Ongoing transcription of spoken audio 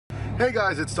Hey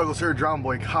guys, it's Douglas here, Drown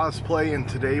Boy Cosplay, and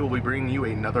today we'll be bringing you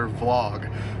another vlog.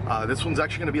 This one's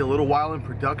actually going to be a little while in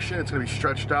production. It's going to be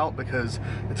stretched out because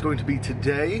it's going to be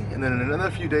today, and then in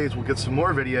another few days we'll get some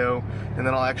more video, and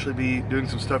then I'll actually be doing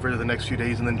some stuff over the next few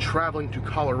days, and then traveling to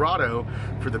Colorado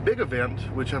for the big event,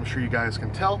 which I'm sure you guys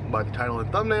can tell by the title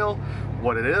and thumbnail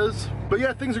what it is. But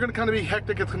yeah, things are going to kind of be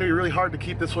hectic. It's going to be really hard to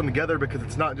keep this one together because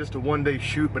it's not just a one-day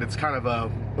shoot, but it's kind of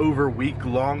a over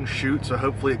week-long shoot, so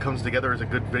hopefully it comes together as a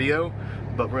good video.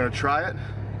 But we're gonna try it.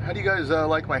 How do you guys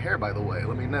like my hair, by the way?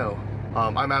 Let me know.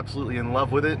 I'm absolutely in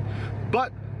love with it.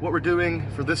 But what we're doing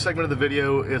for this segment of the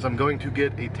video is I'm going to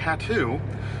get a tattoo,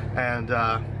 and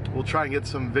we'll try and get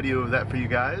some video of that for you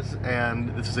guys.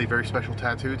 And this is a very special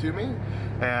tattoo to me,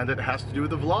 and it has to do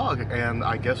with the vlog, and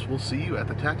I guess we'll see you at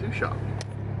the tattoo shop.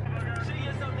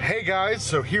 Hey guys,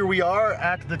 so here we are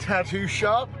at the tattoo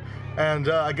shop, and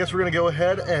I guess we're gonna go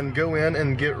ahead and go in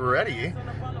and get ready.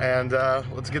 And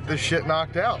let's get this shit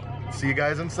knocked out. See you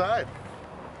guys inside.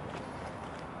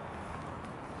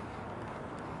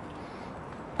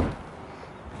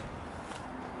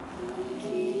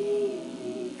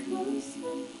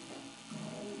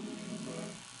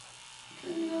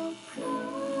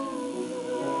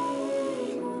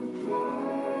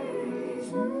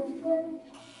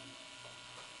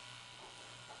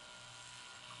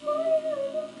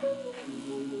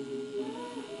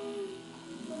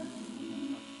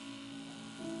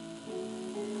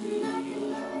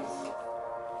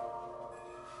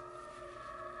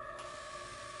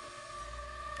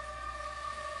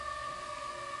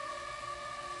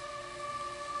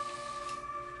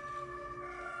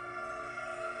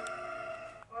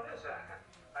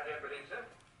 I don't believe so.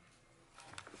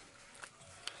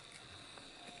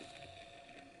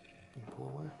 Pull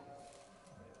away.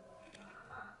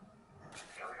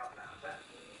 Going off now, sir.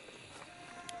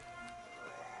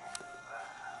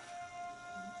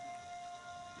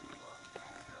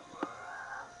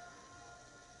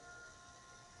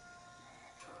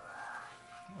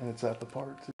 And it's at the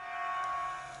part too.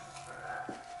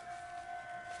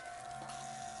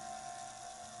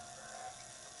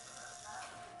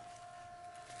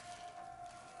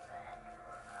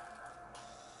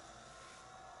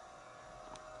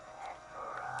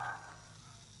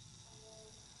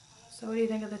 So what do you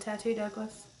think of the tattoo,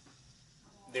 Douglas?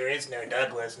 There is no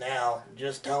Douglas now,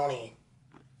 just Tony.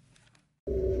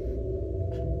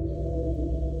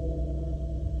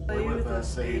 Play with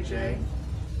us, AJ,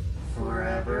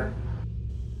 forever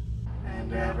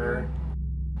and ever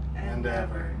and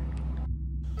ever.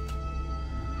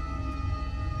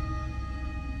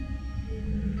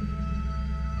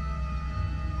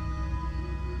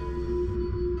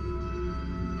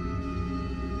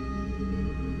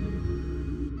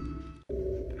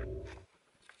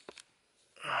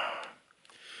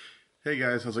 Hey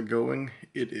guys, how's it going?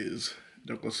 It is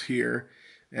Douglas here,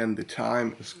 and the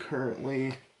time is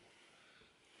currently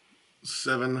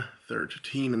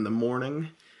 7:13 in the morning.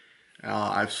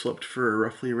 I've slept for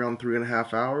roughly around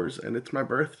 3.5 hours, and it's my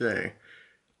birthday.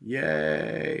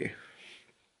 Yay!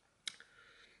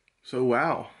 So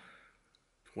wow,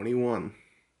 21.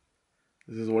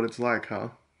 This is what it's like, huh?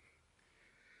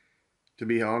 To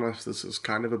be honest, this is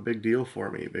kind of a big deal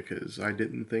for me because I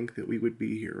didn't think that we would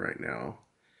be here right now.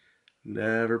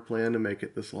 Never planned to make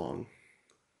it this long,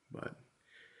 but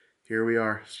here we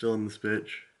are, still in this bitch.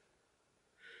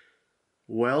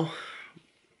 Well,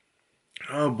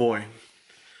 oh boy,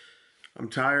 I'm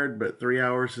tired, but 3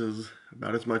 hours is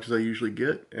about as much as I usually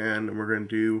get, and we're going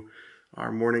to do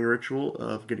our morning ritual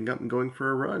of getting up and going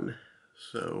for a run.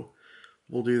 So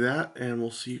we'll do that, and we'll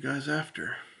see you guys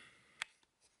after.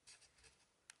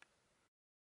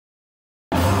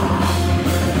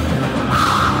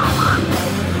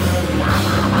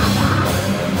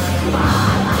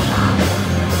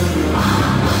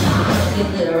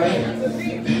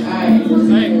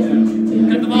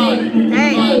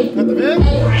 Cut the vid?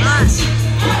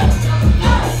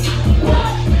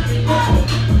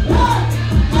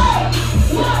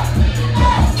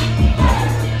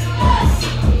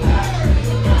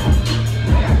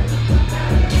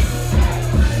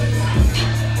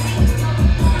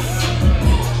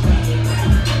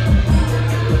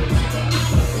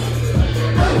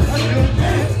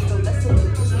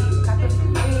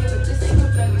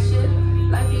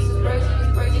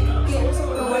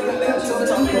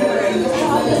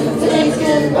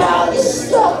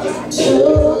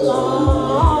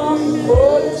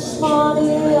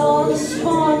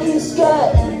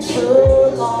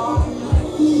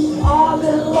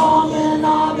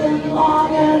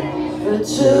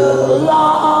 Too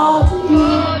long.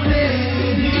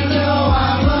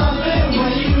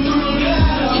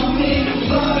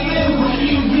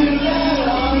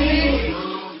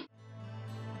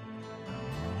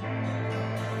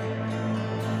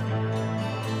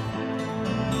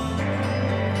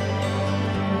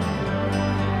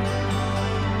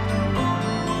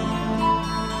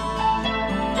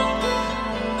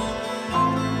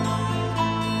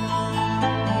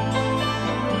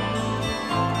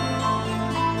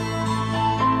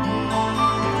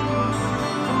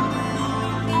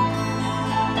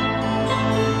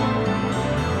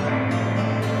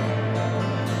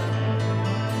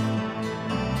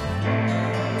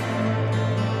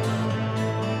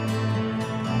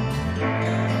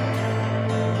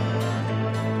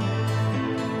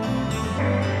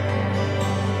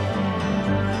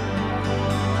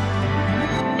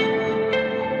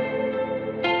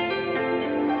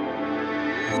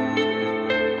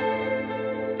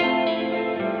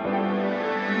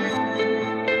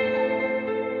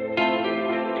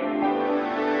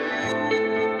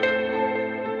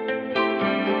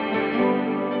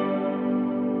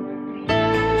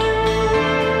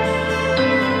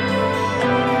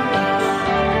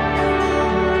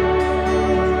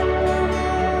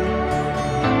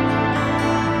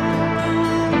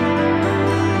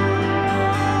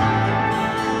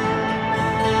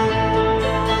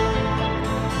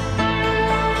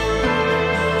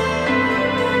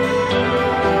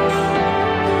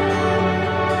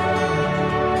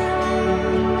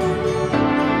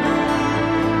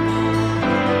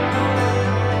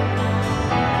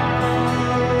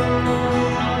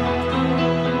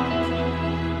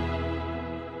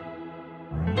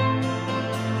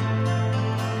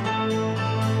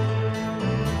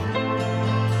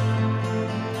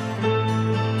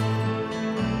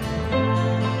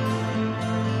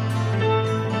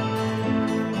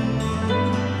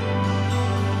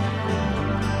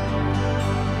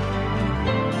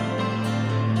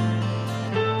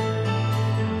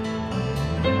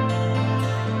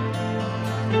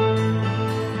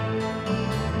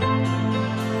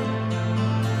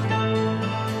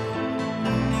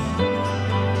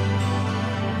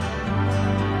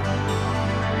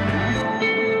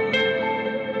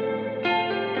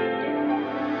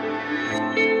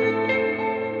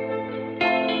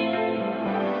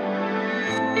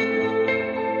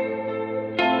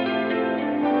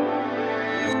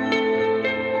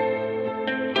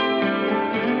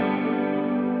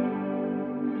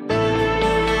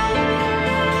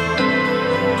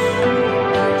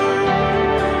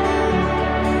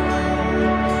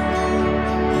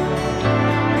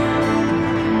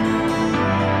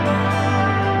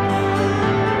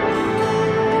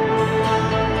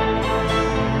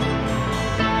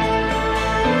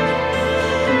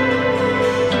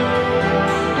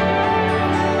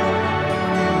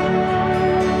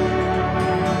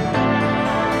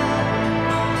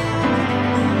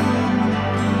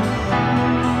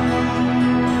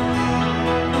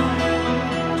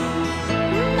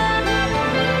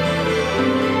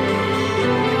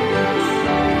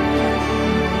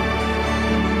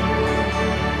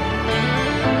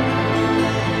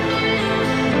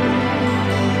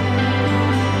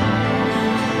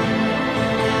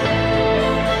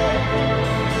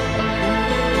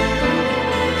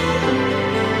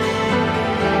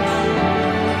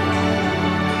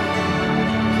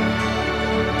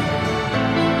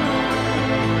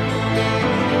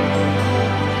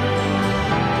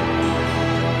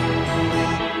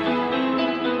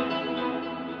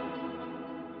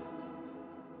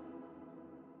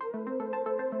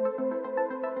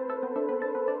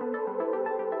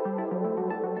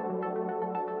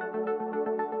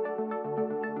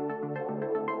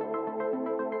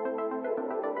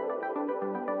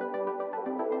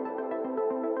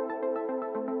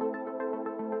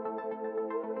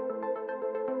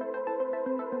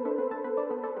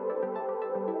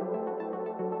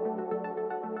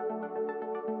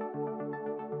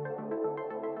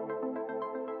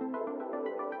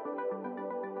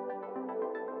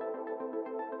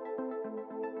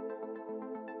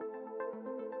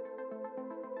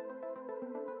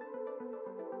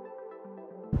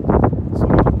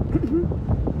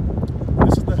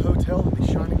 This is the hotel that The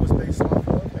Shining was based off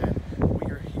of, and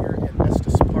we are here in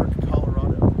Estes Park,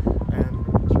 Colorado. And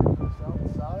we're checking this out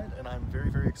inside, and I'm very,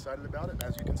 very excited about it. And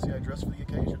as you can see, I dressed for the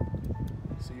occasion.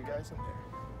 See you guys in there.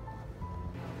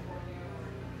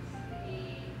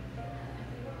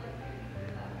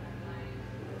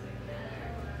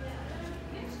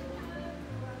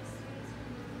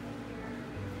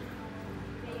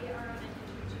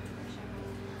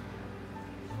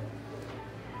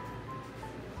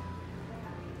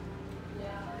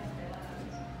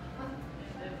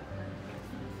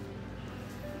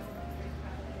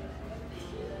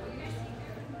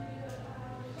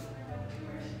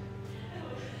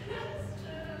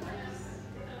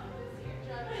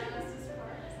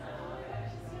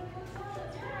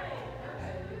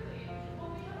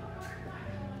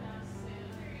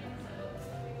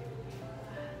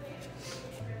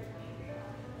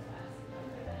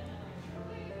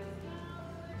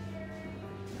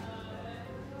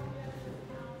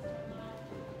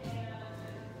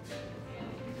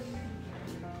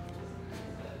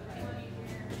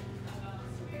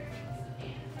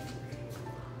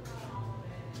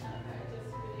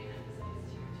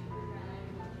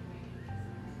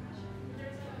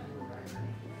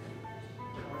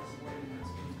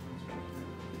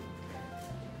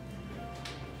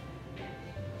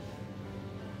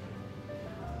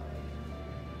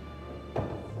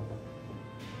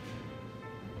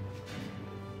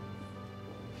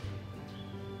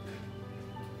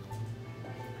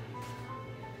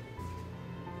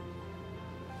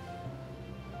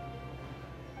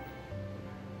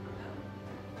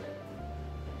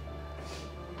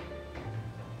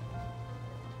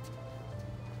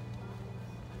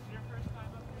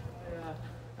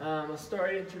 I'll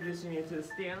start introducing you to the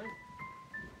Stanley.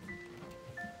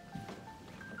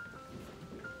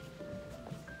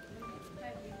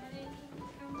 Have you had any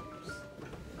encounters?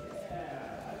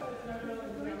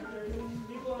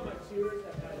 People on my tours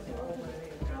have had so many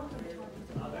encounters.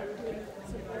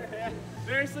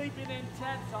 They're sleeping in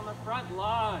tents on the front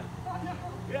lawn.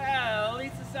 Yeah, at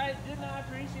least society did not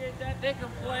appreciate that. They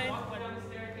complained. Walking down the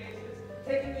staircases,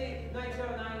 taking the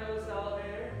 9090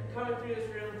 elevator, coming through this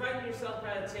room, finding yourself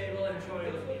at a table, enjoying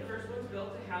it. The first one's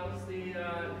built to house the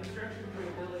construction crew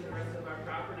building the rest of our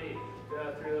property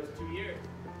through those 2 years.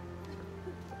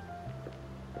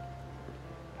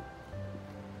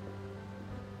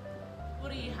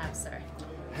 What do you have, sir?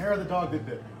 Hair of the dog that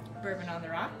bit me. Bourbon on the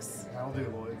rocks? That'll do,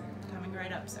 Lloyd. Coming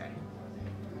right up, sir.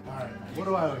 Alright, what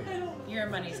do I owe you? Your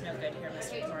money's no good here,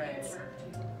 Mr. Torrance.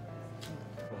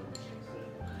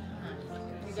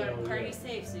 You gotta party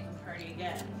safe so you can party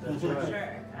again. That's right.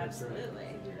 Sure, absolutely.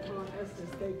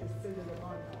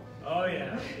 Oh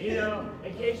yeah, you know,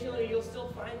 occasionally you'll still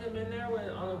find them in there when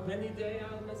on a windy day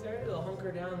out in this area. They'll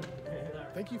hunker down.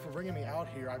 Thank you for bringing me out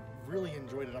here. I really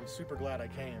enjoyed it. I'm super glad I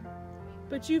came.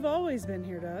 But you've always been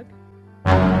here, Doug.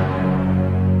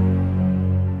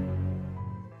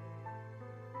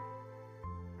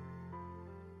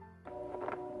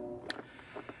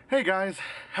 Hey guys,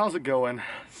 how's it going?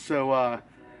 So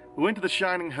we went to the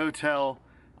Shining Hotel.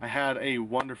 I had a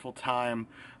wonderful time.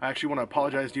 I actually want to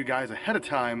apologize to you guys ahead of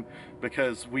time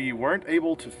because we weren't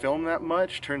able to film that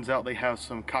much. Turns out they have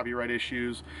some copyright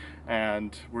issues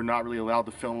and we're not really allowed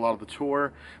to film a lot of the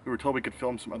tour. We were told we could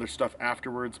film some other stuff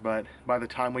afterwards, but by the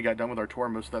time we got done with our tour,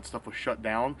 most of that stuff was shut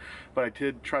down. But I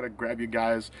did try to grab you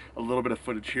guys a little bit of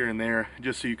footage here and there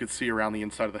just so you could see around the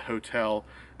inside of the hotel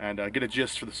and get a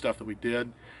gist for the stuff that we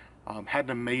did. Had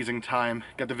an amazing time.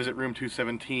 Got to visit room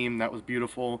 217. That was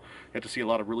beautiful. Got to see a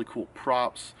lot of really cool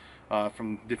props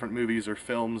from different movies or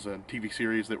films and TV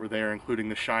series that were there, including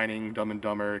The Shining, Dumb and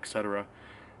Dumber, etc.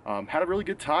 Had a really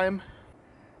good time.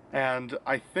 And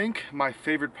I think my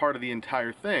favorite part of the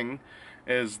entire thing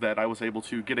is that I was able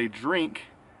to get a drink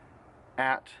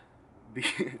at the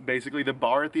basically the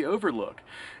bar at the Overlook.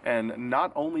 And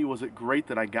not only was it great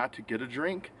that I got to get a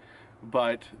drink,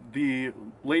 but the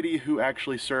lady who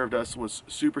actually served us was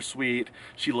super sweet.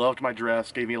 She loved my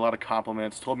dress, gave me a lot of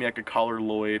compliments, told me I could call her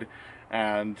Lloyd,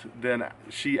 and then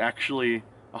she actually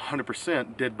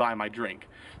 100% did buy my drink.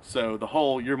 So the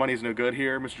whole "your money's no good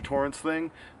here, Mr. Torrance" thing,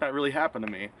 that really happened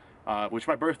to me. Which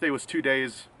my birthday was 2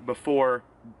 days before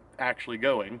actually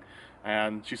going,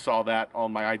 and she saw that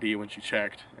on my ID when she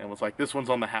checked and was like, "This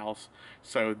one's on the house."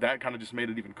 So that kind of just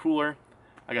made it even cooler.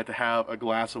 I got to have a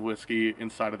glass of whiskey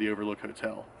inside of the Overlook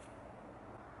Hotel.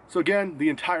 So again, the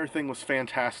entire thing was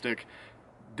fantastic.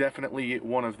 Definitely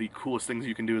one of the coolest things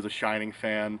you can do as a Shining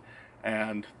fan.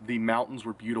 And the mountains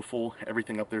were beautiful.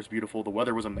 Everything up there is beautiful. The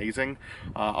weather was amazing.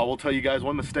 I will tell you guys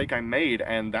one mistake I made,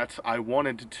 and that's I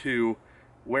wanted to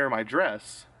wear my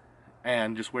dress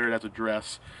and just wear it as a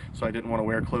dress, so I didn't want to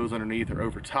wear clothes underneath or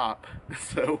over top.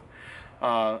 So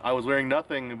I was wearing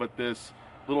nothing but this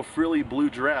little frilly blue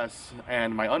dress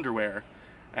and my underwear,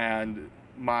 and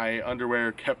my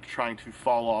underwear kept trying to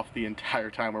fall off the entire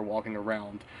time we're walking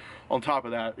around. On top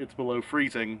of that, it's below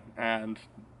freezing, and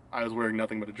I was wearing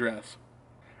nothing but a dress.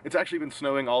 It's actually been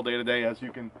snowing all day today, as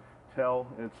you can tell.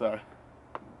 It's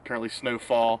currently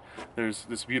snowfall. There's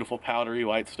this beautiful powdery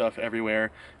white stuff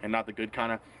everywhere, and not the good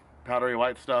kind of powdery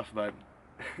white stuff, but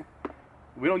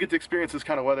we don't get to experience this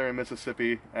kind of weather in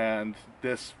Mississippi, and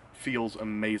this feels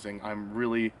amazing. I'm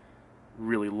really,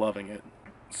 really loving it.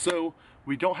 So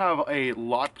we don't have a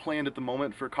lot planned at the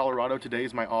moment for Colorado. Today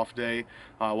is my off day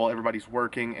while everybody's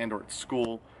working and or at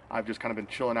school. I've just kind of been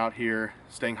chilling out here,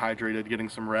 staying hydrated, getting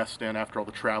some rest in after all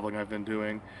the traveling I've been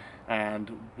doing.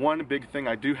 And one big thing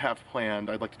I do have planned,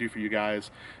 I'd like to do for you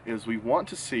guys, is we want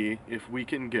to see if we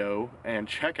can go and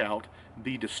check out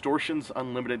the Distortions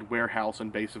Unlimited warehouse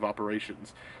and base of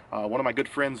operations. One of my good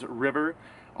friends, River,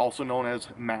 also known as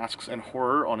Masks and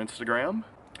Horror on Instagram,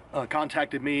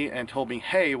 contacted me and told me,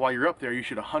 hey, while you're up there, you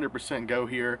should 100% go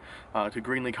here to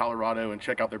Greenlee, Colorado, and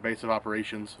check out their base of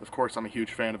operations. Of course, I'm a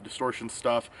huge fan of Distortion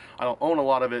stuff. I don't own a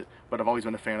lot of it, but I've always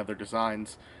been a fan of their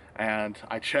designs. And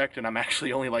I checked, and I'm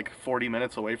actually only like 40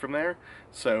 minutes away from there,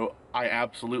 so I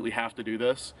absolutely have to do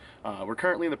this. We're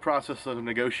currently in the process of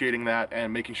negotiating that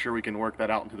and making sure we can work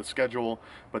that out into the schedule,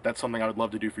 but that's something I would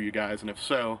love to do for you guys, and if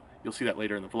so, you'll see that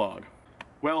later in the vlog.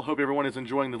 Well, hope everyone is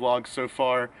enjoying the vlog so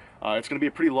far. It's going to be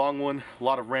a pretty long one, a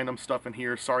lot of random stuff in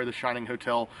here. Sorry the Shining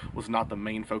Hotel was not the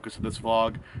main focus of this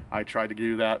vlog. I tried to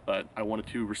do that, but I wanted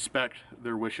to respect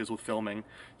their wishes with filming.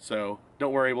 So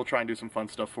don't worry, we'll try and do some fun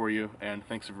stuff for you. And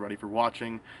thanks everybody for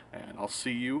watching, and I'll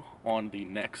see you on the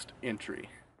next entry.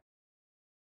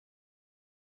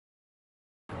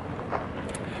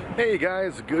 Hey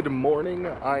guys, good morning.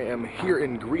 I am here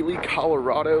in Greeley,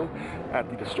 Colorado at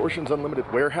the Distortions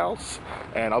Unlimited warehouse,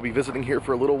 and I'll be visiting here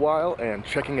for a little while and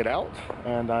checking it out,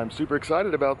 and I'm super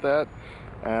excited about that,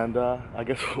 and I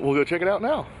guess we'll go check it out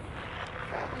now.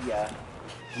 The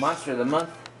Monster of the Month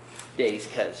days,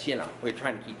 because, you know, we're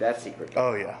trying to keep that secret.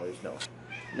 Oh yeah. There's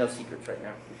no secrets right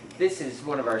now. This is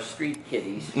one of our street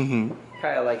kitties.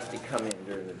 Kyle likes to come in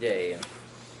during the day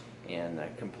and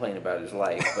complain about his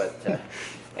life, but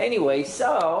anyway,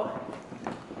 so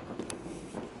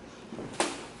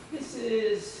this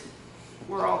is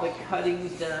where all the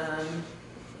cutting's done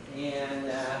and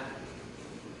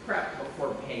prep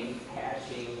before paint,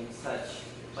 patching and such.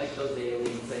 Like those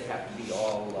aliens, they have to be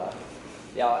all,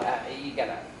 you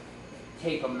gotta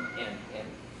tape them and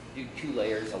do 2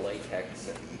 layers of latex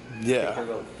and put their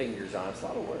little fingers on. It's a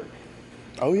lot of work.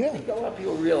 Oh yeah. When you go up,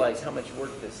 you'll realize how much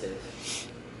work this is.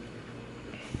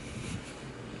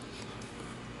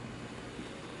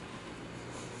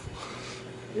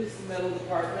 This is the metal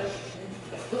department,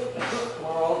 where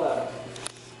all the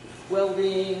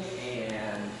welding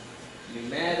and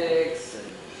pneumatics and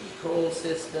control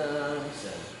systems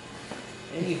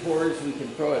and any horrors we can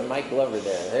throw at Mike Glover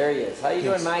there. There he is. How you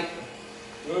doing, Mike?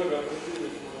 Good.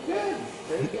 Good.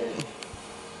 Very good.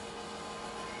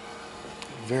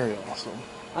 Very awesome.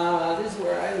 This is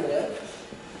where I live.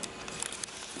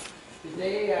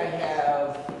 Today I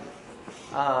have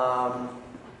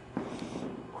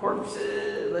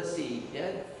corpses, let's see,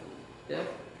 Death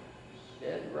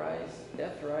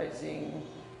Rising,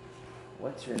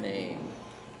 what's her name?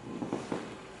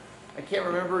 I can't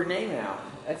remember her name now.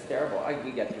 That's terrible. We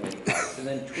got too many parts. And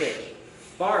then Twitch.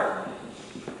 Barb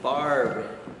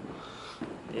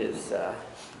is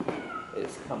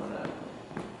coming up.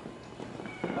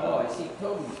 Oh, I see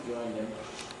Toby's joined him.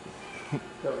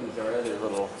 Toby's our other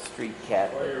little street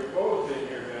cat. Well, you're both in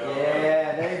here now.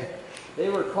 Yeah, they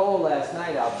were cold last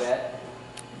night, I'll bet.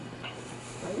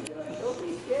 How you doing? Don't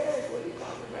be scared. What are you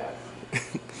talking about?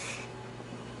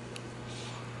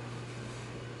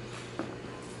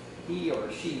 He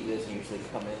or she doesn't usually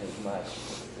come in as much.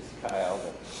 It's Kyle,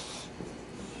 but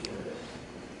I'm sure that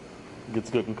It's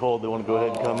getting cold, they want to go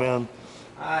ahead and come in.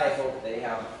 I hope they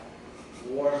have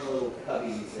warm little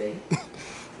cubbies they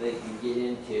can get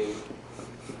into.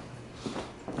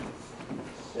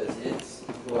 Because it's,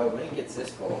 boy, when it gets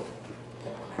this cold,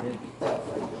 it'd be tough.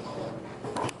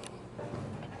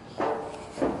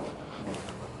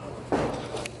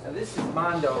 Now this is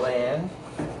Mondo Land.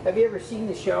 Have you ever seen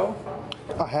the show?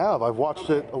 I have. I've watched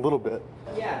it a little bit.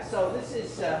 Yeah, so this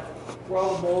is where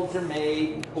all the molds are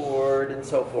made and poured and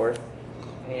so forth.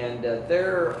 And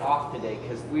they're off today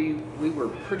because we were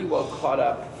pretty well caught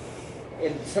up.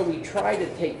 And so we try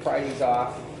to take Fridays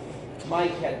off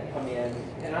Mike had to come in,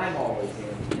 and I'm always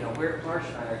in. You know, Marsh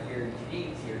and I are here, and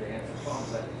Janine's here to answer phones,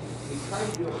 but we try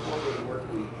to do a 4-day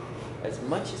work week as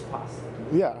much as possible.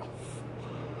 Yeah.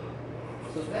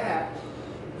 So that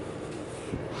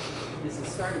is the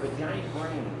start of a giant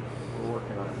brain we're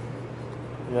working on.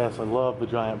 Yes, I love the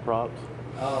giant props.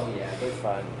 Oh yeah, they're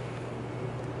fun.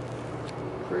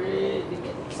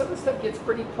 Some of the stuff gets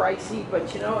pretty pricey,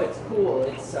 but you know, it's cool.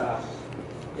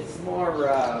 It's more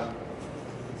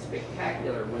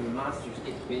spectacular when the monsters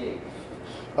get big.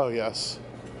 Oh yes.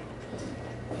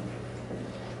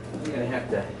 I'm gonna have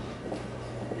to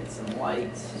get some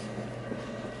lights.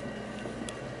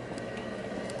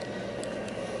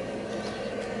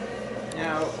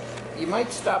 Now, you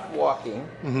might stop walking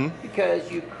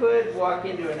because you could walk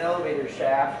into an elevator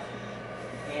shaft,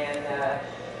 and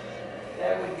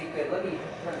that would be good. Let me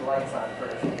turn the lights on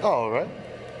first. Oh, all right.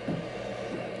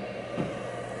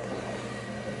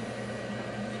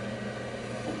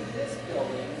 This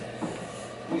building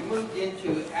we moved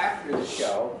into after the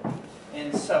show,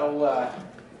 and so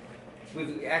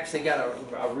we've actually got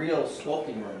a real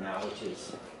sculpting room now, which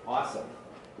is awesome.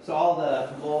 So all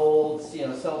the molds, you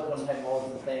know, silicone head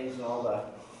molds and things, and all the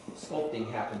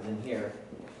sculpting happens in here.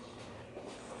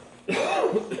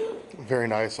 Very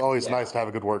nice. Always nice to have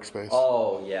a good workspace.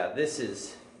 Oh yeah, this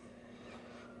is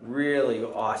really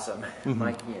awesome.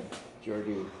 Mikey and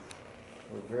Jordu,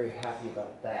 we're very happy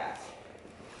about that.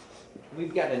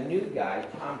 We've got a new guy,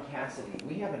 Tom Cassidy.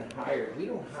 We don't hire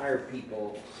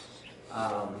people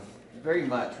very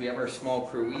much. We have our small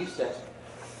crew. We used to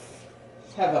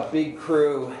have a big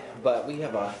crew, but we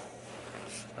have a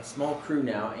small crew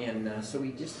now, and so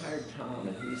we just hired Tom,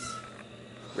 and he's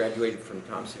graduated from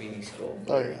Tom Savini School.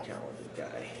 Very talented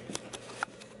guy.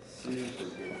 Super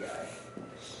good guy.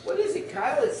 What is it,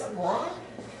 Kyle? Is something wrong?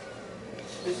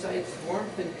 Besides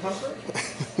warmth and comfort?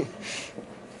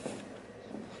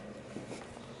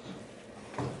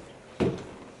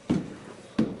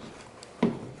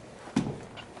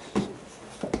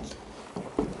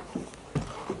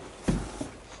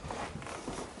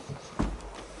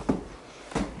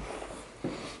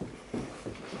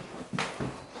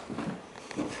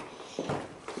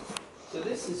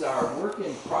 This is our work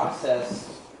in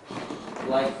process,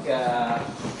 like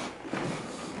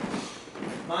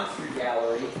monster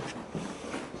gallery.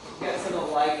 We've got some of the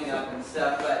lighting up and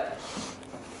stuff, but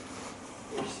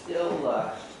we're still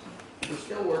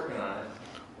working on it.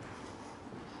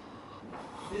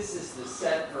 This is the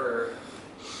set for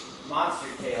Monster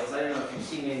Tales. I don't know if you've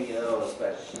seen any of those,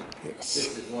 but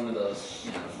this is one of those,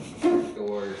 you know,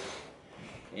 doors,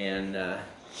 and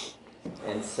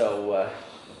so.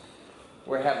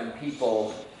 We're having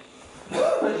people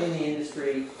in the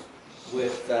industry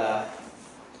with,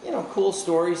 you know, cool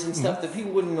stories and stuff that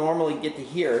people wouldn't normally get to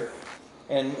hear.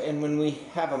 And when we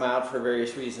have them out for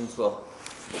various reasons, we'll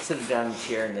sit them down in a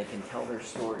chair and they can tell their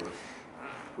stories,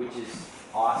 which is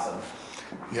awesome.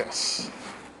 Yes.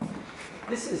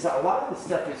 This is, a lot of the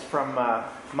stuff is from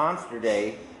Monster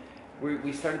Day.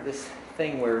 We started this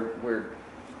thing where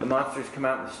the monsters come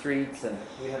out in the streets, and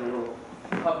we had a little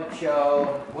puppet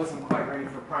show. Wasn't quite ready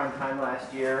for prime time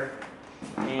last year,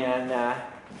 and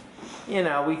you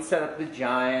know, we set up the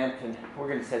giant, and we're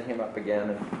going to set him up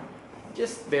again, and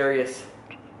just various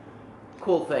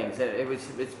cool things.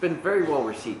 It's been very well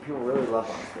received. People really love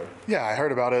Monster. Yeah, I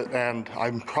heard about it, and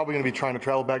I'm probably going to be trying to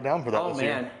travel back down for that this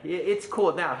year. Oh man, it's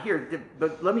cool. Now here,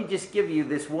 but let me just give you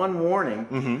this one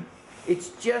warning. It's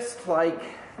just like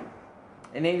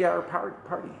an 8-hour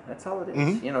party. That's all it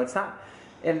is. You know, it's not.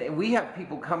 And we have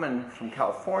people coming from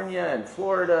California and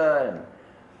Florida, and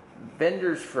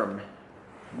vendors from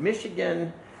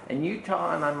Michigan and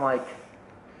Utah, and I'm like,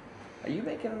 are you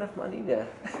making enough money to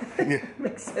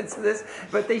make sense of this?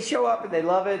 But they show up and they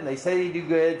love it, and they say they do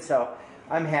good, so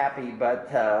I'm happy. But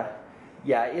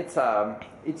yeah,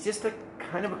 it's just a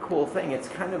kind of a cool thing. It's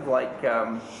kind of like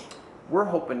we're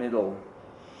hoping it'll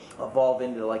evolve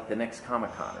into like the next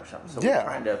Comic-Con or something. So we're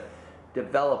trying to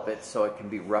develop it so it can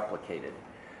be replicated.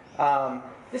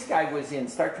 This guy was in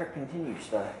Star Trek Continues.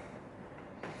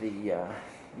 You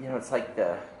know, it's like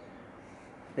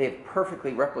they have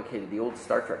perfectly replicated the old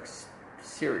Star Trek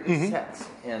series sets,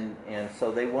 and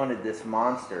so they wanted this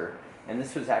monster, and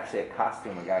this was actually a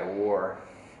costume a guy wore,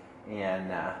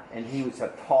 and he was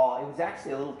it was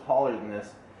actually a little taller than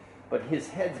this, but his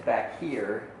head's back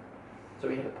here, so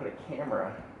we had to put a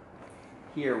camera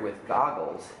here with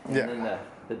goggles, and then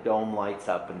the dome lights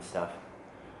up and stuff.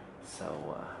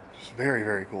 So it's very,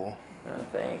 very cool.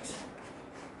 Thanks.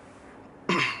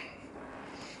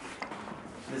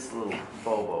 this little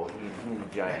Bobo, he and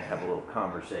the giant have a little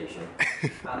conversation.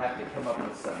 I'll have to come up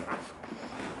with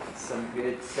some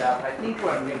good stuff. I think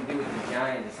what I'm going to do with the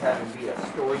giant is have him be a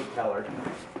storyteller,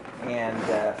 and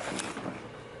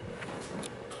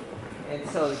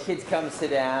so the kids come and sit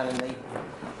down and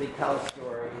they tell a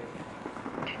story.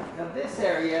 Now this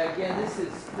area, again, this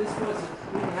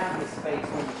wasn't, we didn't have this space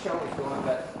when the show was going,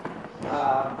 but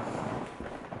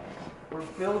we're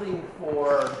building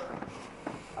for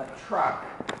a truck,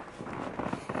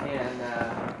 and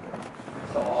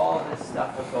so all this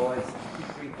stuff will go as a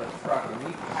 2-3-foot truck, and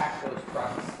we pack those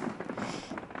trucks.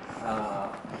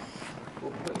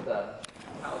 We'll put the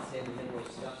pallets in, and then we'll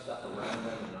stuff stuff around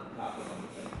them and on top of them.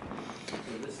 So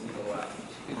this will go out.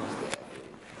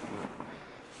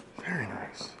 Very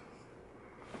nice.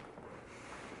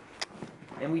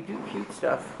 And we do cute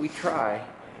stuff. We try.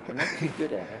 We're not too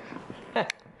good at it.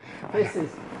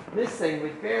 This thing we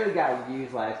barely got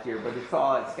reviews last year, but it's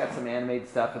got some animated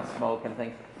stuff and smoke and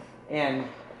things. And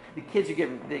the kids are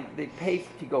they pay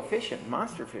to go fishing,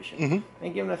 monster fishing. Mm-hmm. They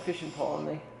give them a fishing pole and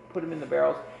they put them in the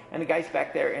barrels. And the guy's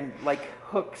back there and like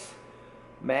hooks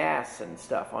mass and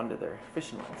stuff onto their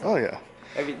fishing lines. Oh yeah.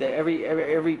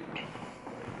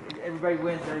 Everybody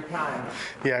wins every time.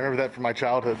 Yeah, I remember that from my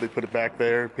childhood. They put it back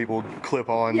there. People would clip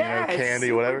on, candy,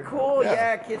 it's whatever. Cool.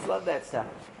 Yeah, kids love that stuff.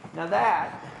 Now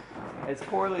that, as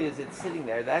poorly as it's sitting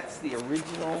there, that's the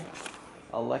original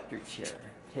electric chair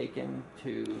taken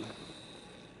to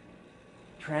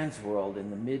Transworld in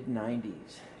the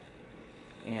mid-90s.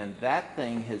 And that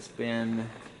thing has been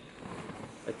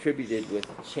attributed with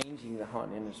changing the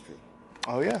haunt industry.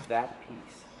 Oh yeah. That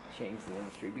piece changed the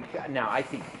industry. Because, now I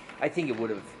think it would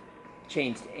have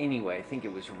changed anyway. I think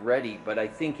it was ready, but I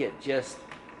think it just,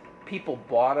 people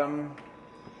bought them,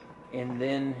 and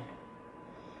then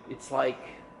it's like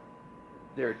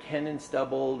their attendance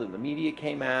doubled, and the media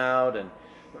came out, and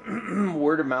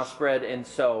word of mouth spread, and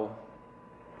so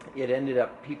it ended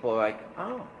up people are like,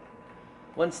 oh,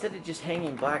 well, instead of just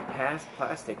hanging black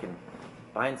plastic and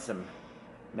buying some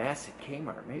mass at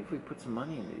Kmart, maybe if we put some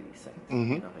money into these things,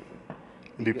 mm-hmm.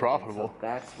 It'd be profitable. So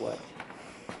that's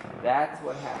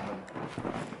what happened.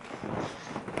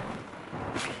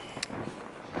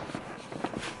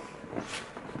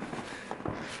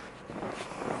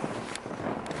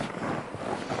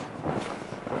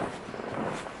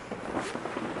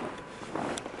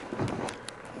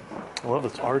 I love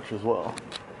this arch as well.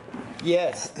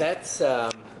 Yes, that's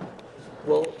well.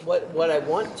 What I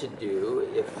want to do,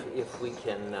 if we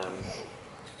can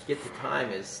get the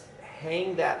time, is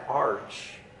hang that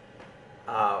arch,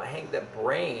 hang the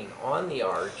brain on the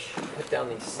arch, cut down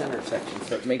these center sections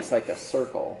so it makes like a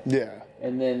circle. Yeah.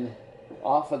 And then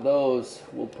off of those,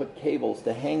 we'll put cables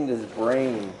to hang this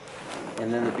brain,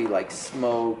 and then there'll be like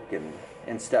smoke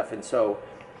and stuff. And so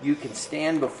you can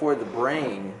stand before the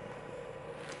brain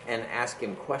and ask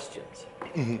him questions.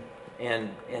 Mm-hmm.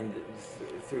 And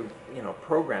through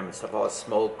program and stuff, all the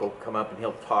smoke will come up and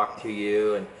he'll talk to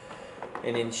you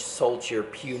and insult your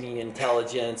puny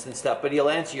intelligence and stuff, but he'll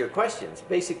answer your questions,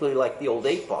 basically like the old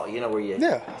 8-ball, where you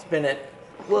spin it.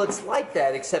 Well, it's like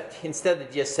that, except instead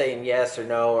of just saying yes or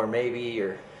no or maybe,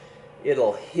 or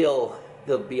there'll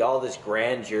be all this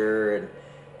grandeur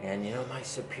and my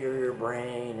superior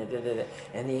brain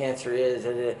and the answer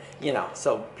is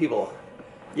so people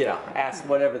ask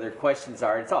whatever their questions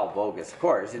are. It's all bogus, of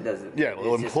course. It doesn't. Yeah,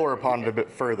 we'll implore upon it a bit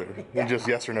further than just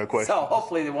yes or no questions. So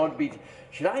hopefully there won't be,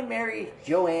 should I marry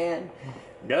Joanne?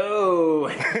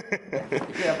 No. But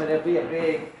it'll be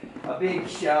a big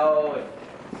show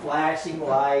and flashing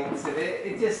lights. And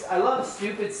it just, I love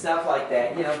stupid stuff like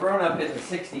that. Growing up in the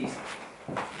 60s,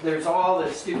 there's all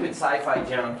this stupid sci-fi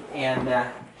junk, and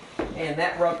that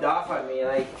rubbed off on me,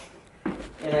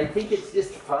 and I think it's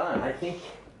just fun. I think,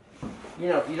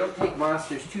 if you don't take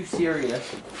monsters too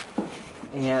serious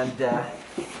and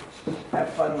have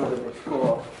fun with them, it's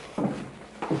cool.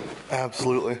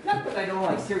 Absolutely. Not that I don't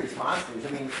like serious monsters. I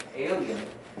mean, Alien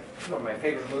is one of my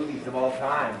favorite movies of all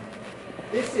time.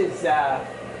 This is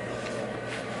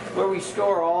where we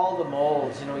store all the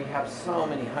molds. We have so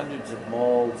many hundreds of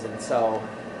molds, and so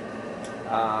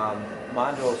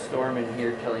Mondo will store them in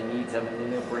here till he needs them, and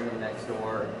then he'll bring them next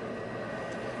door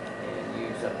and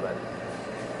use them. But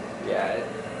yeah,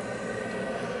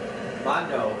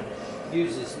 Mondo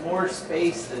uses more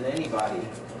space than anybody.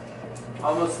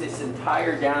 Almost this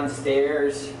entire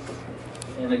downstairs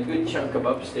and a good chunk of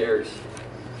upstairs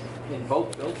in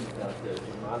both buildings downstairs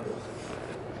in Mondo's.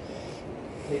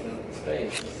 Taking up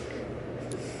space.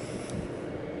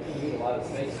 You need a lot of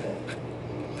space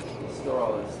to store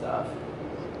all this stuff.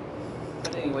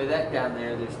 But anyway, that down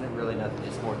there, there's really nothing,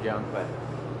 just more junk. But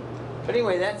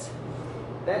anyway, that's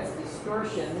that's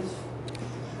Distortions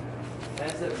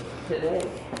as of today.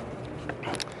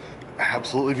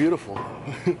 Absolutely beautiful.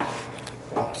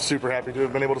 I'm super happy to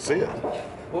have been able to see it.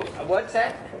 What's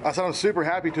that? I said I'm super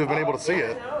happy to have been able to see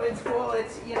it. No, it's cool.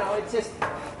 It's, you know, it's just,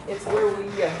 it's where we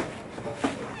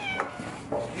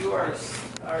do our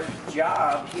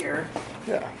job here.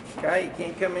 Yeah. Guy, you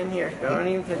can't come in here. Don't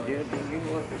even do it.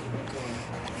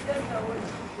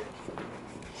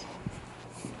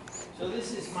 So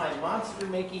this is my monster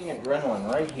making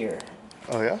adrenaline right here.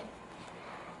 Oh yeah?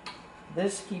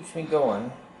 This keeps me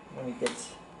going when it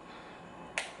gets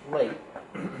late.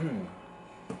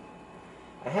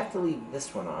 I have to leave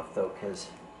this one off though, because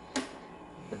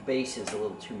the bass is a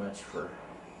little too much for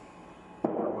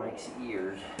Mike's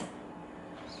ears.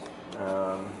 See,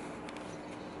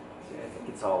 I think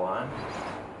it's all on.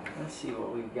 Let's see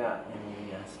what we've got in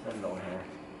the spindle here.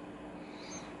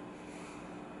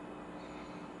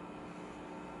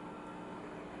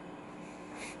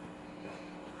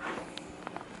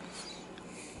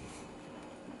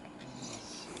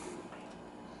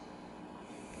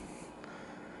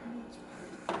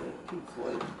 Too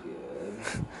close, good.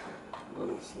 A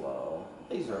little slow.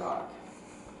 Laser Hawk.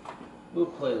 We'll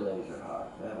play Laser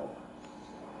Hawk. That'll.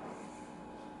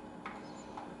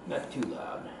 Not too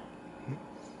loud.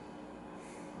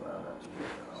 Well, not too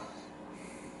loud.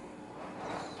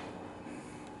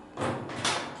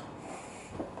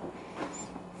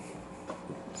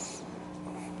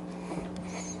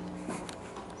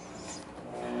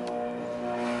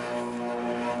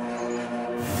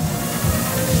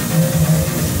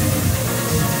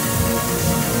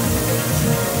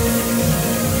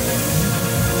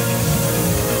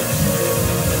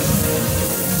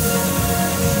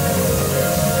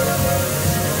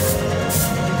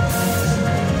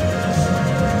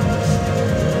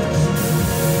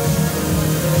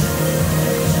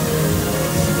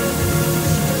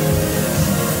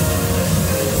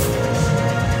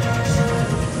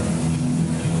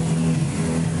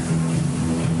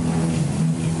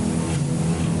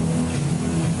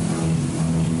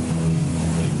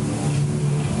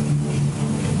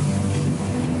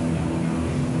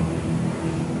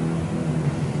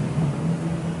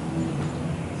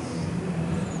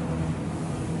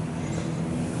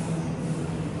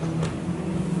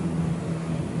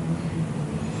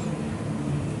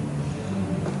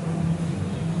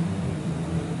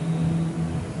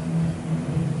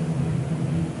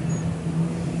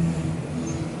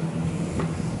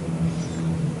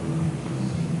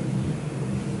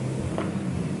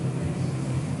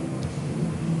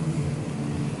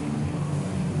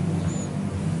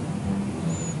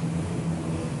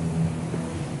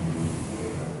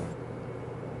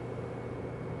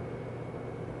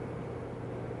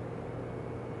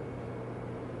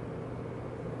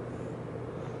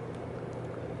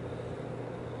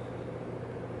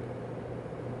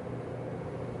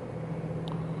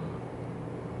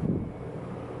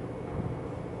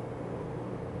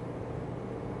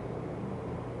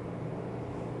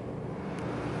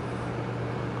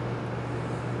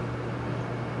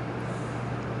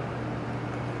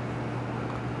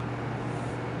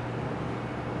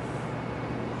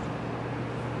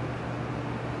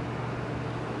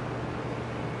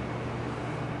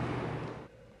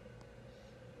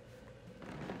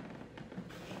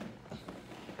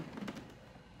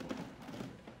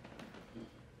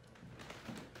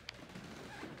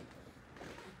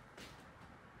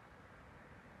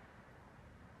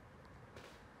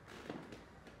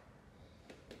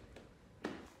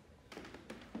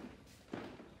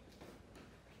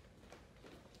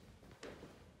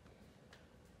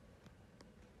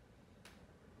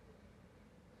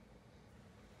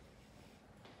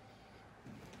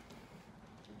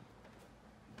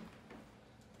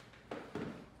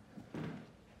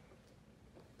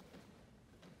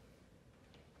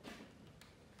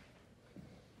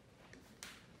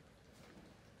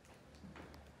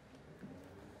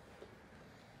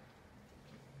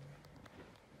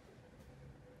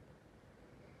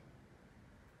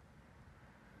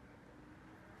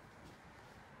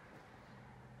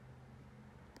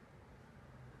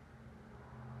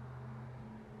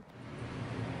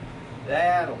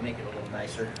 That'll make it a little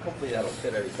nicer. Hopefully that'll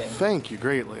fit everything. Thank you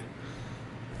greatly.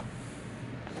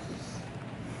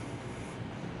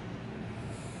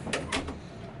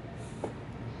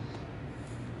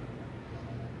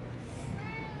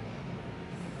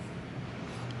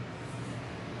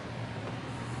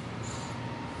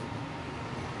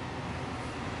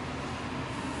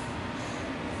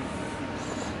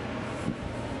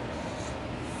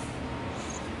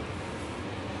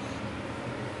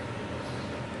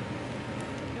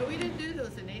 No, we didn't do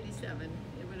those in '87.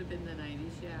 It would have been the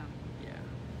 '90s, yeah. Yeah.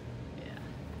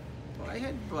 Well, I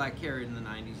had black hair in the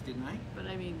 90s, didn't I? But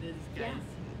I mean, this Yeah.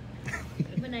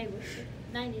 guy's When I was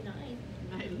 99.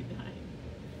 99.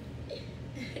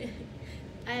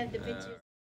 I have the pictures.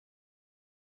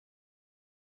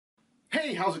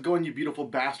 Hey, how's it going, you beautiful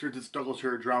bastards? It's Douglas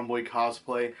here at Drown Boy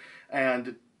Cosplay,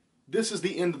 and this is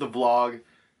the end of the vlog.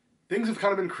 Things have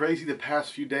kind of been crazy the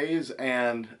past few days,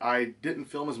 and I didn't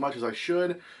film as much as I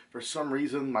should. For some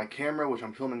reason, my camera, which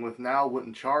I'm filming with now,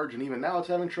 wouldn't charge, and even now it's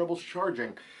having trouble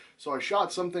charging. So I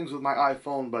shot some things with my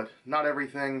iPhone, but not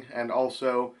everything, and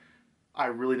also, I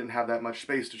really didn't have that much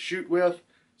space to shoot with,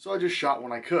 so I just shot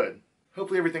when I could.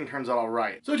 Hopefully everything turns out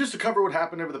alright. So just to cover what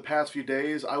happened over the past few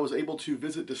days, I was able to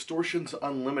visit Distortions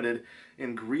Unlimited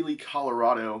in Greeley,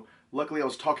 Colorado. Luckily I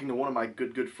was talking to one of my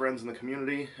good friends in the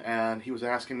community, and he was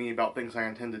asking me about things I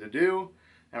intended to do,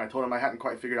 and I told him I hadn't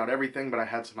quite figured out everything, but I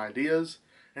had some ideas.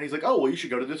 And he's like, oh, well, you should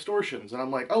go to Distortions. And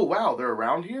I'm like, oh, wow, they're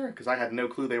around here? Because I had no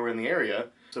clue they were in the area.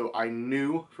 So I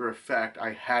knew for a fact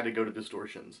I had to go to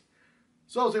Distortions.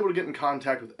 So I was able to get in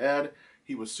contact with Ed.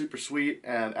 He was super sweet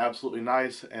and absolutely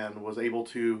nice and was able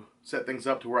to set things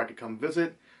up to where I could come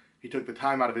visit. He took the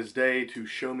time out of his day to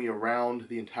show me around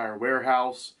the entire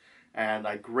warehouse, and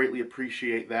I greatly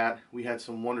appreciate that. We had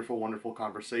some wonderful, wonderful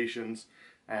conversations,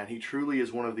 and he truly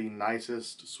is one of the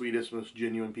nicest, sweetest, most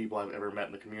genuine people I've ever met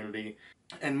in the community.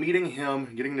 And meeting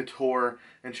him, getting to tour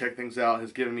and check things out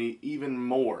has given me even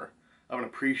more of an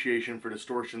appreciation for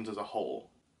Distortions as a whole.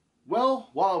 Well,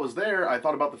 while I was there, I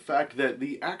thought about the fact that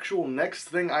the actual next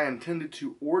thing I intended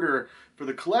to order for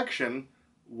the collection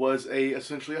was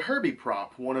essentially a Herbie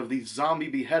prop, one of these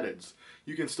zombie beheadeds.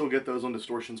 You can still get those on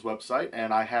Distortion's website,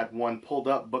 and I had one pulled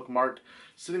up, bookmarked,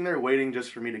 sitting there waiting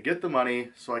just for me to get the money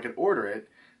so I could order it.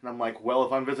 And I'm like, well,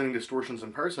 if I'm visiting Distortions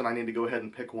in person, I need to go ahead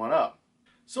and pick one up.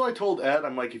 So I told Ed,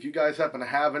 I'm like, if you guys happen to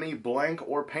have any blank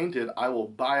or painted, I will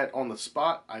buy it on the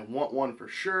spot. I want one for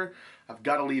sure. I've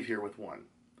got to leave here with one.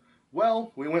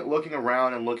 Well, we went looking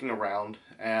around,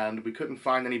 and we couldn't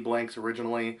find any blanks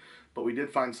originally, but we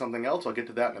did find something else. I'll get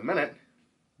to that in a minute.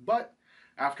 But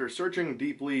after searching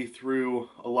deeply through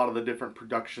a lot of the different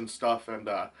production stuff and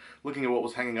looking at what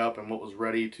was hanging up and what was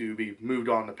ready to be moved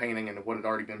on to painting and what had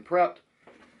already been prepped,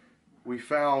 we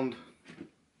found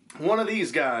one of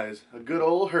these guys, a good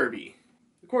old Herbie.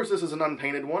 Of course, this is an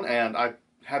unpainted one, and I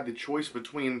had the choice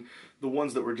between the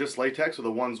ones that were just latex or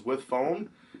the ones with foam,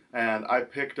 and I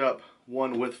picked up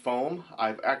one with foam.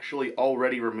 I've actually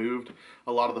already removed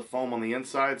a lot of the foam on the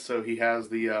inside, so he has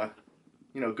the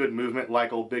good movement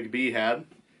like old Big B had.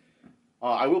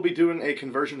 I will be doing a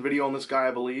conversion video on this guy,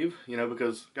 I believe,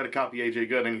 because got to copy AJ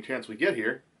Good any chance we get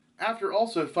here. After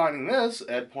also finding this,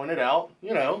 Ed pointed out,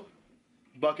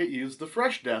 Bucket used the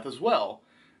Fresh Death as well.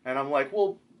 And I'm like,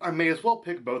 well, I may as well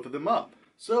pick both of them up.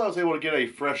 So I was able to get a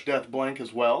Fresh Death blank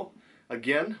as well.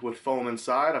 Again, with foam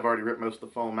inside. I've already ripped most of the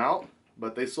foam out.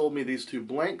 But they sold me these two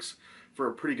blanks for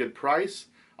a pretty good price.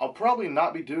 I'll probably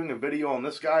not be doing a video on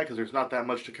this guy because there's not that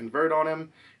much to convert on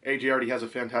him. AJ already has a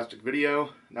fantastic video.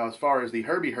 Now as far as the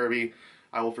Herbie,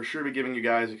 I will for sure be giving you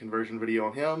guys a conversion video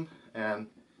on him. And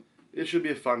it should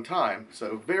be a fun time.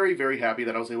 So very, very happy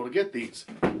that I was able to get these.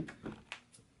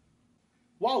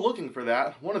 While looking for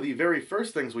that, one of the very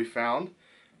first things we found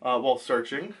while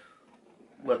searching,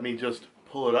 let me just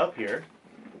pull it up here,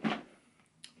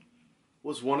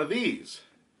 was one of these.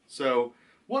 So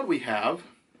what we have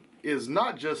is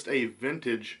not just a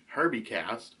vintage Herbie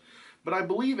cast, but I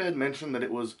believe Ed mentioned that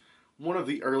it was one of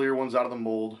the earlier ones out of the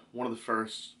mold, one of the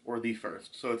first, or the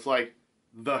first. So it's like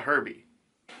the Herbie.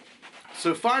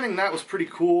 So finding that was pretty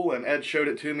cool, and Ed showed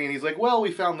it to me, and he's like, well,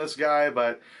 we found this guy,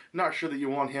 but not sure that you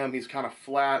want him. He's kind of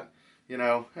flat,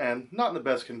 and not in the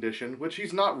best condition, which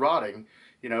he's not rotting.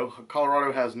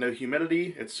 Colorado has no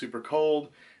humidity, it's super cold,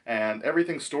 and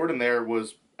everything stored in there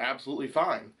was absolutely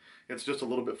fine. It's just a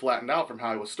little bit flattened out from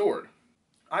how it was stored.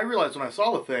 I realized when I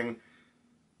saw the thing,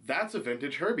 that's a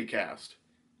vintage Herbie cast.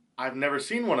 I've never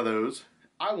seen one of those.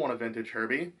 I want a vintage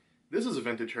Herbie. This is a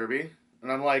vintage Herbie.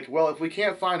 And I'm like, well, if we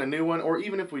can't find a new one, or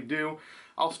even if we do,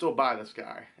 I'll still buy this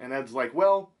guy. And Ed's like,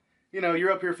 well,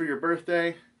 you're up here for your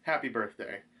birthday. Happy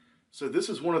birthday. So this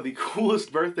is one of the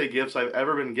coolest birthday gifts I've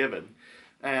ever been given.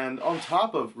 And on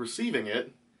top of receiving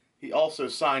it, he also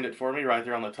signed it for me right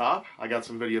there on the top. I got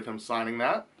some video of him signing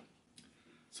that.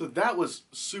 So that was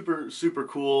super, super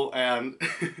cool, and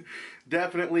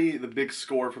definitely the big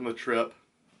score from the trip.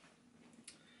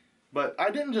 But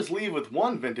I didn't just leave with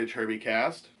one vintage Herbie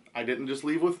cast. I didn't just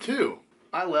leave with two.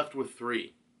 I left with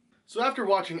three. So after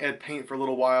watching Ed paint for a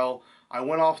little while, I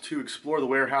went off to explore the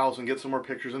warehouse and get some more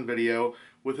pictures and video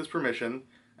with his permission.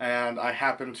 And I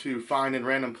happened to find in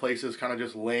random places, kind of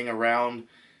just laying around,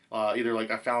 Either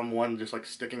like I found one just like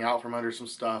sticking out from under some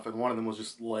stuff, and one of them was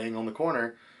just laying on the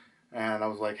corner. And I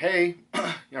was like, hey,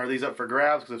 are these up for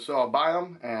grabs? Because if so, I'll buy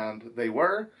them. And they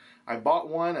were. I bought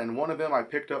one, and one of them I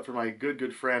picked up for my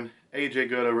good friend AJ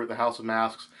Good over at the House of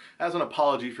Masks as an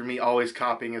apology for me always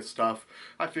copying his stuff.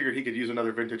 I figured he could use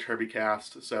another vintage Herbie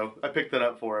cast, so I picked that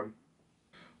up for him.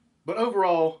 But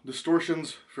overall,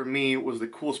 Distortions for me was the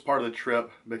coolest part of the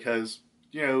trip because,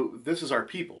 you know, this is our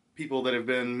people. People that have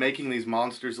been making these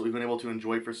monsters that we've been able to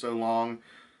enjoy for so long,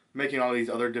 making all these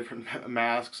other different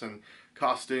masks and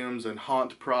costumes and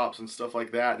haunt props and stuff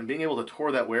like that, and being able to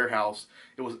tour that warehouse,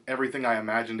 it was everything I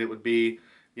imagined it would be.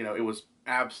 You know, it was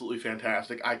absolutely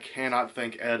fantastic. I cannot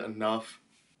thank Ed enough.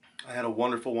 I had a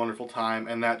wonderful time,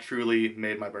 and that truly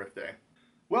made my birthday.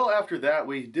 Well, after that,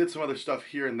 we did some other stuff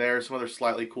here and there, some other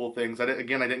slightly cool things. I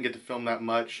didn't get to film that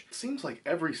much. It seems like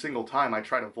every single time I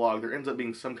try to vlog, there ends up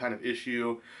being some kind of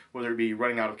issue, whether it be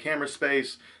running out of camera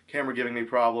space, camera giving me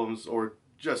problems, or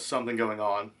just something going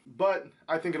on. But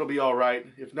I think it'll be alright.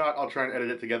 If not, I'll try and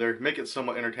edit it together, make it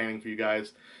somewhat entertaining for you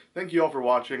guys. Thank you all for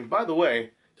watching. By the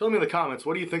way, tell me in the comments,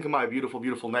 what do you think of my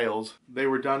beautiful nails? They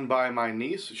were done by my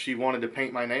niece. She wanted to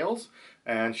paint my nails,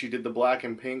 and she did the black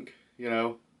and pink, you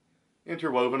know,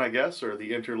 interwoven, I guess, or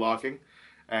the interlocking,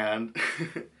 and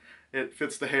it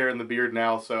fits the hair and the beard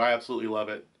now, so I absolutely love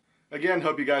it. Again,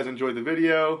 hope you guys enjoyed the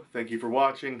video. Thank you for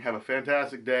watching. Have a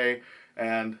fantastic day,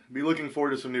 and be looking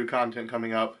forward to some new content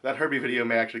coming up. That Herbie video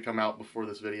may actually come out before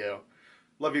this video.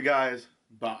 Love you guys.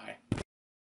 Bye.